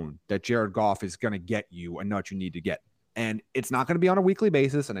alone that Jared Goff is going to get you and what you need to get. And it's not going to be on a weekly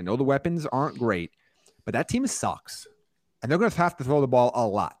basis, and I know the weapons aren't great, but that team sucks. And they're going to have to throw the ball a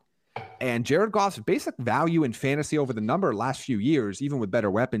lot. And Jared Goff's basic value in fantasy over the number last few years, even with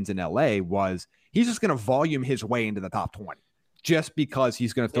better weapons in LA, was he's just going to volume his way into the top 20. Just because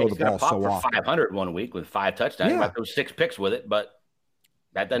he's going to throw the ball so often. 500 one week with 5 touchdowns. Yeah. He might throw 6 picks with it, but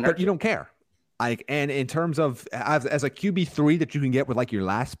that doesn't hurt. But you don't care. And in terms of as a QB3 that you can get with like your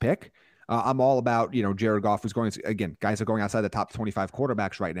last pick, I'm all about, Jared Goff, who's going, again, guys are going outside the top 25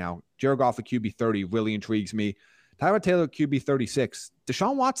 quarterbacks right now. Jared Goff at QB 30 really intrigues me. Tyrod Taylor at QB 36.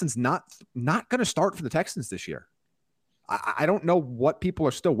 Deshaun Watson's not going to start for the Texans this year. I don't know what people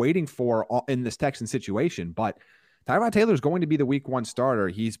are still waiting for in this Texan situation, but Tyrod Taylor is going to be the week 1 starter.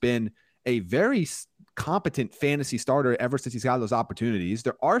 He's been a very competent fantasy starter ever since he's got those opportunities.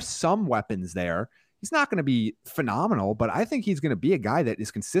 There are some weapons there. He's not going to be phenomenal, but I think he's going to be a guy that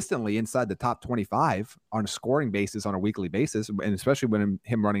is consistently inside the top 25 on a scoring basis on a weekly basis, and especially when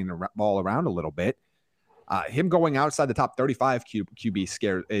him running the ball around a little bit. Him going outside the top 35 QB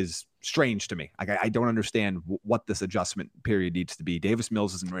scare is strange to me. I don't understand what this adjustment period needs to be. Davis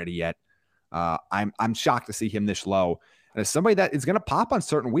Mills isn't ready yet. I'm shocked to see him this low. And as somebody that is going to pop on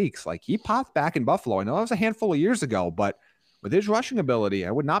certain weeks, like he popped back in Buffalo. I know that was a handful of years ago, but with his rushing ability,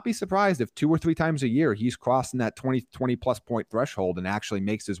 I would not be surprised if 2 or 3 times a year he's crossing that 20 plus point threshold and actually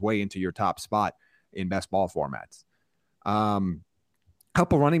makes his way into your top spot in best ball formats.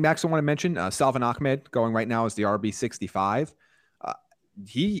 Couple running backs I want to mention. Salvon Ahmed going right now as the RB 65.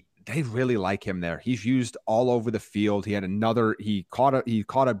 They really like him there. He's used all over the field. He caught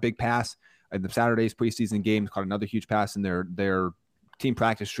a big pass in the Saturday's preseason games, caught another huge pass in their team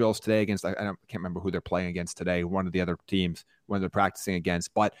practice drills today against, I can't remember who they're playing against today, one of the other teams when they're practicing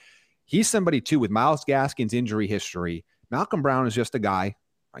against. But he's somebody too with Myles Gaskin's injury history. Malcolm Brown is just a guy.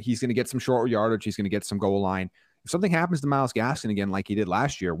 He's going to get some short yardage. He's going to get some goal line. If something happens to Myles Gaskin again, like he did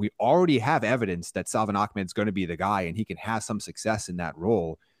last year, we already have evidence that Salvon Ahmed is going to be the guy, and he can have some success in that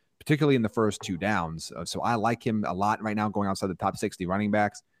role, particularly in the first 2 downs. So I like him a lot right now, going outside the top 60 running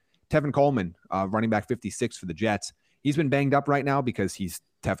backs. Tevin Coleman, running back 56 for the Jets. He's been banged up right now because he's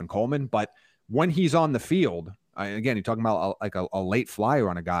Tevin Coleman, but when he's on the field, again, you're talking about a late flyer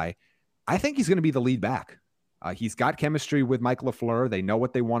on a guy, I think he's going to be the lead back. He's got chemistry with Mike LaFleur. They know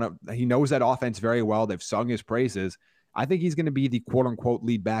what they want to. He knows that offense very well. They've sung his praises. I think he's going to be the quote-unquote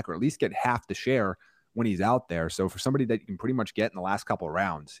lead back, or at least get half the share when he's out there. So for somebody that you can pretty much get in the last couple of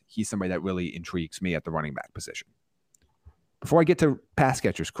rounds, he's somebody that really intrigues me at the running back position. Before I get to pass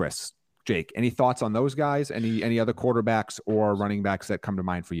catchers, Chris, Jake, any thoughts on those guys? Any other quarterbacks or running backs that come to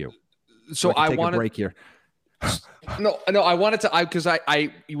mind for you? So I want to break here. No, I wanted to, because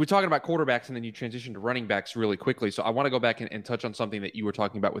you were talking about quarterbacks and then you transitioned to running backs really quickly. So I want to go back and touch on something that you were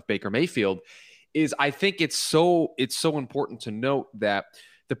talking about with Baker Mayfield. Is I think it's so important to note that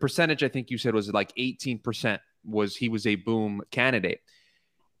the percentage, I think you said, was like 18% he was a boom candidate.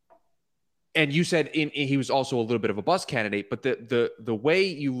 And you said he was also a little bit of a bust candidate, but the way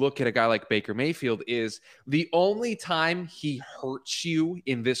you look at a guy like Baker Mayfield is the only time he hurts you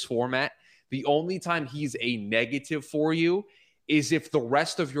in this format, the only time he's a negative for you is if the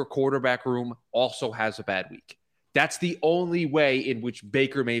rest of your quarterback room also has a bad week. That's the only way in which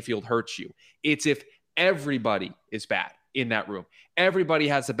Baker Mayfield hurts you. It's if everybody is bad in that room. Everybody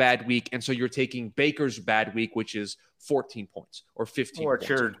has a bad week, and so you're taking Baker's bad week, which is 14 points or 15 or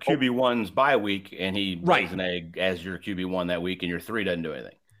points. Or it's your QB1's bye week, and he lays an egg as your QB1 that week, and your 3 doesn't do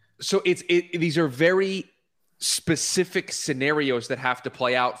anything. So these are very specific scenarios that have to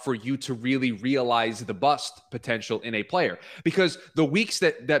play out for you to really realize the bust potential in a player. Because the weeks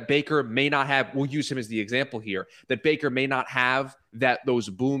that Baker may not have, we'll use him as the example here, that Baker may not have those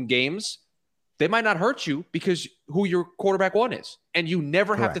boom games, they might not hurt you because who your quarterback 1 is. And you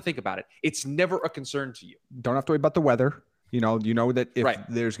never have to think about it. It's never a concern to you. Don't have to worry about the weather. You know that if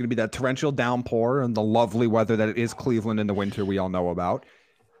there's going to be that torrential downpour and the lovely weather that it is Cleveland in the winter we all know about,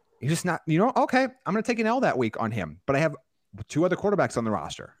 He's just not, okay, I'm going to take an L that week on him, but I have 2 other quarterbacks on the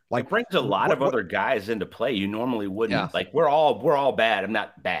roster. Like, it brings a lot of other guys into play you normally wouldn't. Yeah. Like, we're all bad. I'm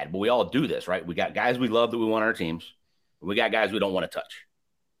not bad, but we all do this, right? We got guys we love that we want on our teams. We got guys we don't want to touch.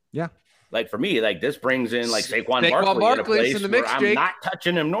 Yeah. Like, for me, like, this brings in like Saquon Barkley in the mix, I'm not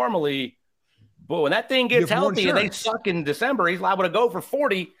touching him normally. But when that thing gets healthy and they suck in December, he's liable to go for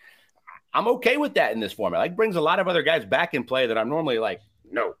 40. I'm okay with that in this format. Like, brings a lot of other guys back in play that I'm normally like,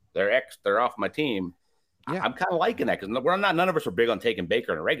 no, they're off my team. Yeah. I'm kind of liking that because none of us are big on taking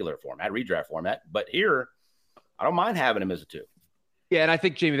Baker in a regular format, redraft format. But here, I don't mind having him as a 2. Yeah, and I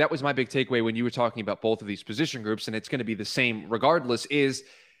think, Jamie, that was my big takeaway when you were talking about both of these position groups, and it's going to be the same regardless, is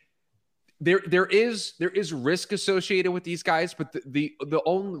there is risk associated with these guys, but the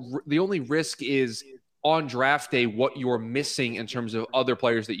only risk is on draft day what you're missing in terms of other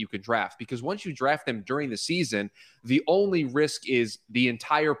players that you can draft. Because once you draft them during the season, the only risk is the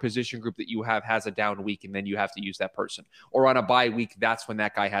entire position group that you have has a down week, and then you have to use that person. Or on a bye week, that's when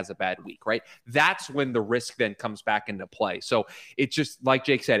that guy has a bad week, right? That's when the risk then comes back into play. So it's just like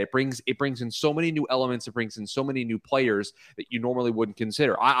Jake said, it brings in so many new elements, it brings in so many new players that you normally wouldn't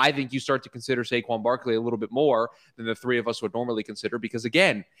consider. I think you start to consider Saquon Barkley a little bit more than the 3 of us would normally consider, because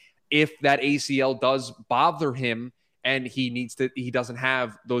again, if that ACL does bother him and he doesn't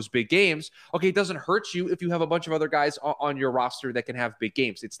have those big games, okay, it doesn't hurt you if you have a bunch of other guys on your roster that can have big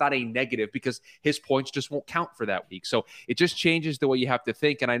games. It's not a negative because his points just won't count for that week. So it just changes the way you have to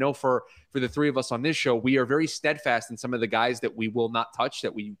think. And I know for the 3 of us on this show, we are very steadfast in some of the guys that we will not touch,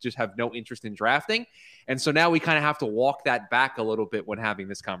 that we just have no interest in drafting. And so now we kind of have to walk that back a little bit when having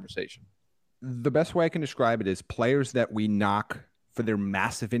this conversation. The best way I can describe it is players that we knock for their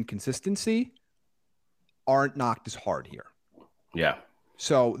massive inconsistency aren't knocked as hard here. Yeah.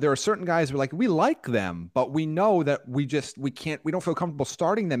 So there are certain guys we like them, but we know that we don't feel comfortable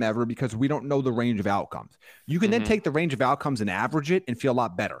starting them ever because we don't know the range of outcomes. You can then take the range of outcomes and average it and feel a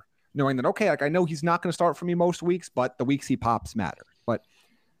lot better, knowing that, okay, like I know he's not going to start for me most weeks, but the weeks he pops matter. But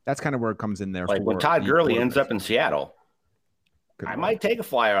that's kind of where it comes in there. Like when Todd Gurley ends up in Seattle, I might take a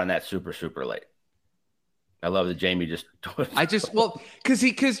flyer on that super, super late. I love that Jamie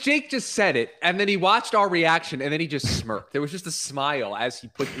because Jake just said it, and then he watched our reaction, and then he just smirked. There was just a smile as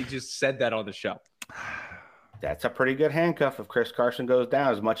he just said that on the show. That's a pretty good handcuff if Chris Carson goes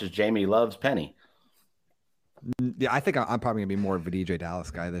down, as much as Jamie loves Penny. Yeah, I think I'm probably going to be more of a DJ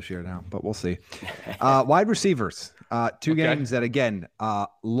Dallas guy this year now, but we'll see. Wide receivers, 2 games that, again,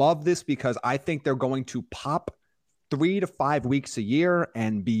 love this because I think they're going to pop 3 to 5 weeks a year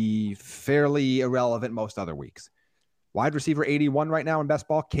and be fairly irrelevant most other weeks. Wide receiver 81 right now in best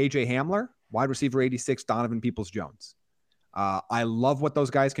ball, KJ Hamler. Wide receiver 86, Donovan Peoples-Jones. I love what those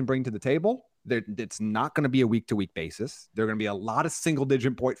guys can bring to the table. It's not going to be a week-to-week basis. There are going to be a lot of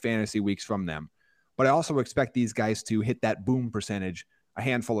single-digit point fantasy weeks from them. But I also expect these guys to hit that boom percentage a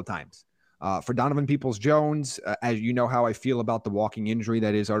handful of times. For Donovan Peoples-Jones, as you know how I feel about the walking injury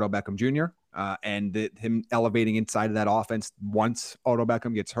that is Odell Beckham Jr., and him elevating inside of that offense once Odell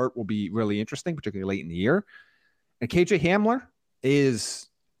Beckham gets hurt will be really interesting, particularly late in the year. And KJ Hamler is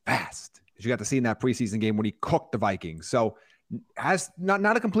fast, as you got to see in that preseason game when he cooked the Vikings. So has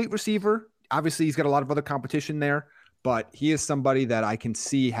not a complete receiver. Obviously, he's got a lot of other competition there, but he is somebody that I can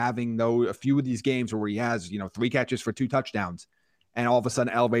see having a few of these games where he has 3 catches for 2 touchdowns, and all of a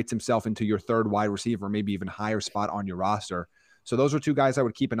sudden elevates himself into your 3rd wide receiver, maybe even higher spot on your roster. So those are 2 guys I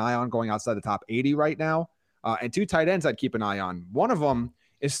would keep an eye on going outside the top 80 right now. And 2 tight ends I'd keep an eye on. One of them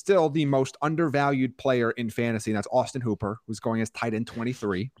is still the most undervalued player in fantasy, and that's Austin Hooper, who's going as tight end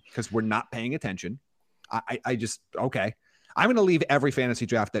 23 because we're not paying attention. Okay. I'm going to leave every fantasy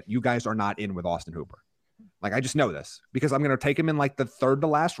draft that you guys are not in with Austin Hooper. Like, I just know this because I'm going to take him in like the 3rd to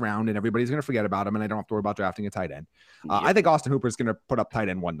last round, and everybody's going to forget about him, and I don't have to worry about drafting a tight end. I think Austin Hooper is going to put up tight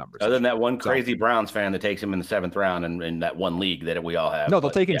end 1 numbers. Other than that one crazy Browns fan that takes him in the 7th round and in that one league that we all have. No, they'll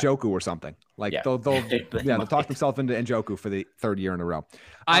take Njoku or something. Like they'll talk themselves into Njoku for the 3rd year in a row.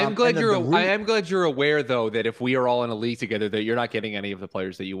 I am glad you're aware though that if we are all in a league together, that you're not getting any of the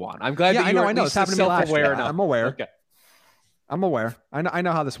players that you want. I'm glad that you're at least self-aware enough. I'm aware. Okay. I'm aware. I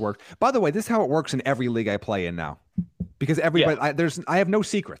know how this works. By the way, this is how it works in every league I play in now, because everybody I have no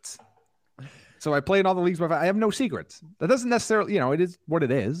secrets. So I play in all the leagues, but I have no secrets. That doesn't necessarily, it is what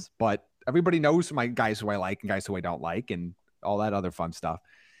it is, but everybody knows my guys who I like and guys who I don't like and all that other fun stuff.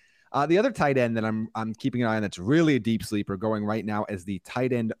 The other tight end that I'm keeping an eye on that's really a deep sleeper going right now as the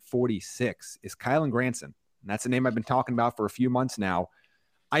tight end 46 is Kylen Granson. And that's a name I've been talking about for a few months now.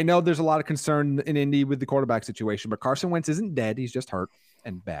 I know there's a lot of concern in Indy with the quarterback situation, but Carson Wentz isn't dead. He's just hurt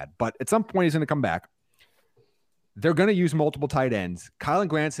and bad. But at some point, he's going to come back. they're going to use multiple tight ends. Kylen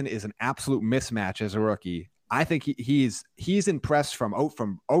Granson is an absolute mismatch as a rookie. I think he's impressed from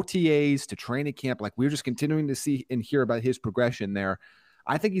OTAs to training camp. Like, we're just continuing to see and hear about his progression there.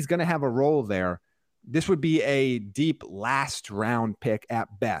 I think he's going to have a role there. This would be a deep last round pick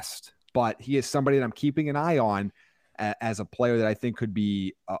at best, but he is somebody that I'm keeping an eye on as a player that I think could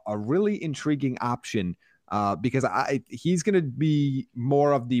be a really intriguing option because he's going to be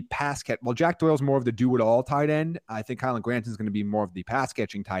more of the pass catch. Well, Jack Doyle's more of the do-it-all tight end. I think Kylen Granson's going to be more of the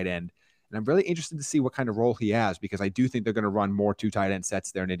pass-catching tight end. And I'm really interested to see what kind of role he has because I do think they're going to run more 2 tight end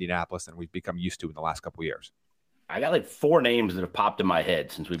sets there in Indianapolis than we've become used to in the last couple of years. I got like 4 names that have popped in my head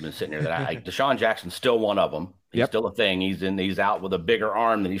since we've been sitting here. That Deshaun Jackson's still one of them. He's still a thing. He's out with a bigger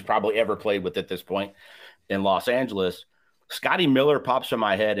arm than he's probably ever played with at this point in Los Angeles. Scotty Miller pops in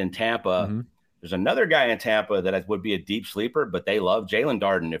my head in Tampa. Mm-hmm. There's another guy in Tampa that would be a deep sleeper, but they love Jalen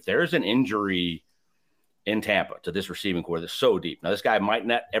Darden. If there's an injury in Tampa to this receiving core that's so deep. Now, this guy might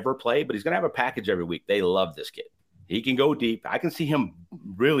not ever play, but he's going to have a package every week. They love this kid. He can go deep. I can see him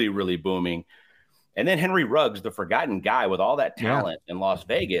really, really booming. And then Henry Ruggs, the forgotten guy with all that talent in Las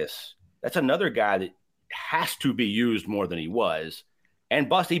Vegas, that's another guy that has to be used more than he was.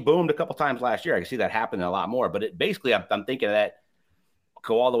 And he boomed a couple times last year. I can see that happening a lot more. But basically, I'm thinking of that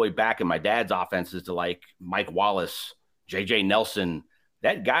go all the way back in my dad's offenses to like Mike Wallace, J.J. Nelson,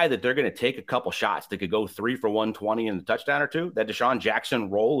 that guy that they're going to take a couple shots that could go 3 for 120 and a touchdown or 2. That Deshaun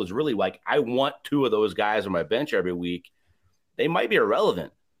Jackson role is really like, I want 2 of those guys on my bench every week. They might be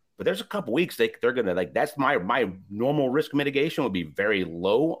irrelevant, but there's a couple weeks they're going to like, that's my normal risk mitigation would be very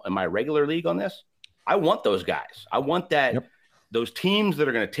low in my regular league on this. I want those guys. I want that, those teams that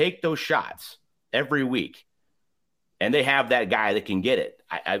are going to take those shots every week and they have that guy that can get it.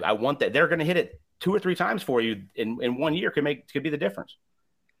 I want that. They're going to hit it 2 or 3 times for you in 1 year could be the difference.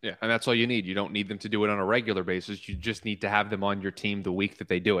 Yeah, and that's all you need. You don't need them to do it on a regular basis. You just need to have them on your team the week that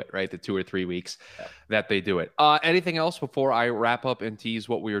they do it, right? The 2 or 3 weeks that they do it. Anything else before I wrap up and tease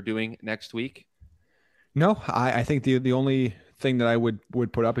what we are doing next week? No, I think the only thing that I would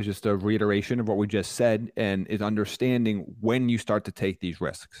put up is just a reiteration of what we just said and is understanding when you start to take these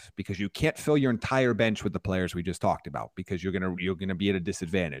risks because you can't fill your entire bench with the players we just talked about because you're gonna be at a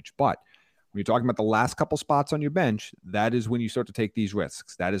disadvantage. But when you're talking about the last couple spots on your bench, that is when you start to take these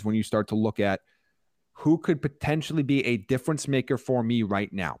risks. That is when you start to look at who could potentially be a difference maker for me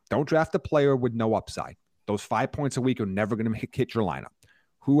right now. Don't draft a player with no upside. Those 5 points a week are never going to hit your lineup.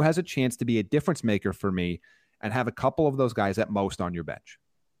 Who has a chance to be a difference maker for me and have a couple of those guys at most on your bench?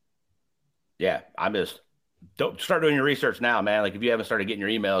 Yeah, don't start doing your research now, man. Like if you haven't started getting your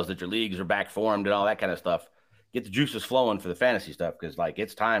emails that your leagues are back formed and all that kind of stuff, get the juices flowing for the fantasy stuff because, like,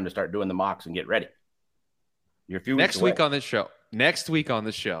 it's time to start doing the mocks and get ready. You're a few weeks away. Next week on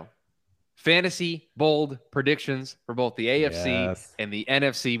this show, fantasy bold predictions for both the AFC and the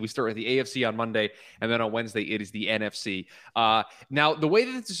NFC. We start with the AFC on Monday, and then on Wednesday it is the NFC. Now, the way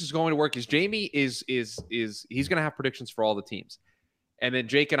that this is going to work is Jamie is he's going to have predictions for all the teams. And then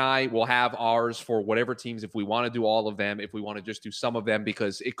Jake and I will have ours for whatever teams, if we want to do all of them, if we want to just do some of them,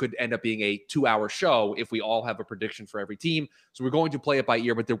 because it could end up being a 2-hour show if we all have a prediction for every team. So we're going to play it by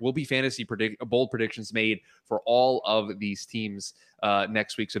ear, but there will be fantasy bold predictions made for all of these teams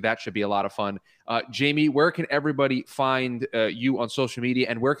next week. So that should be a lot of fun. Jamie, where can everybody find you on social media,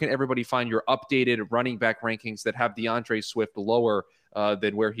 and where can everybody find your updated running back rankings that have DeAndre Swift lower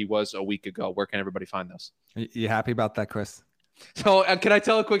than where he was a week ago? Where can everybody find those? You happy about that, Chris? So can I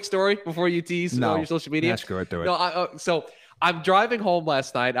tell a quick story before you tease on your social media? That's good. Do it. No, so I'm driving home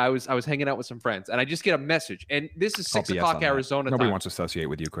last night. I was hanging out with some friends, and I just get a message. And this is 6 o'clock Arizona time. Nobody wants to associate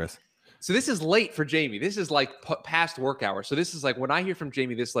with you, Chris. So this is late for Jamie. This is like past work hours. So this is like when I hear from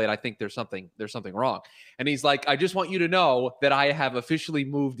Jamie this late, I think there's something wrong. And he's like, I just want you to know that I have officially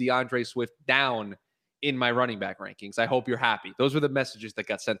moved DeAndre Swift down in my running back rankings. I hope you're happy. Those were the messages that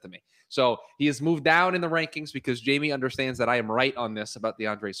got sent to me. So he has moved down in the rankings because Jamie understands that I am right on this about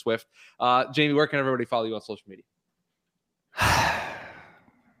DeAndre Swift. Jamie, where can everybody follow you on social media?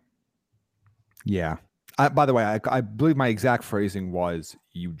 Yeah. By the way, I believe my exact phrasing was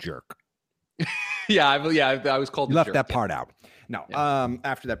 "you jerk." I was called. You left jerk. that part out. No. Yeah.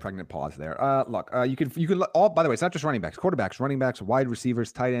 After that pregnant pause there. Look, you can all. By the way, it's not just running backs, quarterbacks, running backs, wide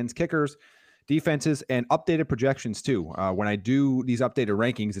receivers, tight ends, kickers, defenses, and updated projections too. When I do these updated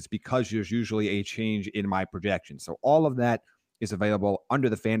rankings, it's because there's usually a change in my projections. So all of that is available under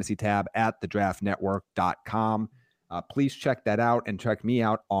the fantasy tab at thedraftnetwork.com. Please check that out and check me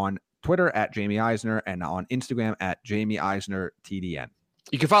out on Twitter at Jamie Eisner and on Instagram at Jamie Eisner TDN.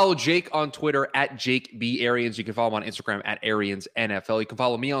 You can follow Jake on Twitter at Jake B. Arians. You can follow him on Instagram at Arians NFL. You can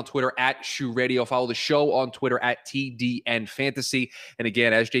follow me on Twitter at Shoe Radio. Follow the show on Twitter at TDN Fantasy. And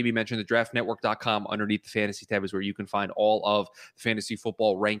again, as JB mentioned, the draftnetwork.com underneath the fantasy tab is where you can find all of the fantasy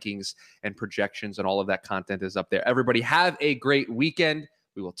football rankings and projections, and all of that content is up there. Everybody have a great weekend.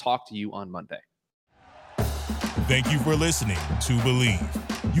 We will talk to you on Monday. Thank you for listening to Believe.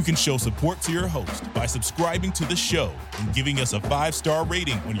 You can show support to your host by subscribing to the show and giving us a 5-star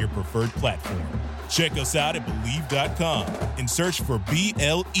rating on your preferred platform. Check us out at Believe.com and search for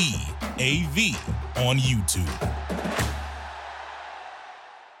BLEAV on YouTube.